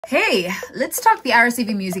Hey, let's talk the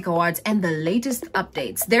RCV Music Awards and the latest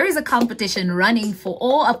updates. There is a competition running for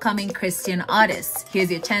all upcoming Christian artists.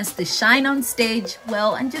 Here's your chance to shine on stage,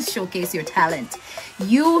 and just showcase your talent.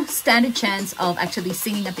 You stand a chance of actually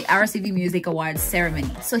singing at the RCV Music Awards ceremony.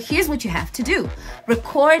 So here's what you have to do.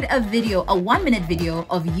 Record a video, a 1-minute video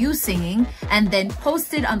of you singing, and then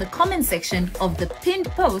post it on the comment section of the pinned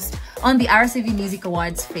post on the RCV Music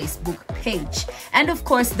Awards Facebook page. And of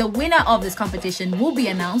course, the winner of this competition will be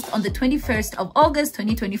announced on the 21st of August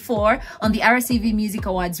 2024 on the RCV Music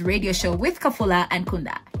Awards radio show with Kafula and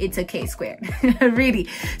Kunda. It's a K squared, really.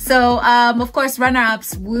 So of course,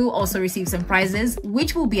 runner-ups will also receive some prizes,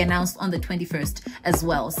 which will be announced on the 21st as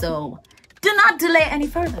well. So do not delay any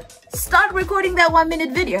further. Start recording that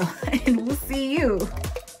 1-minute video and we'll see you.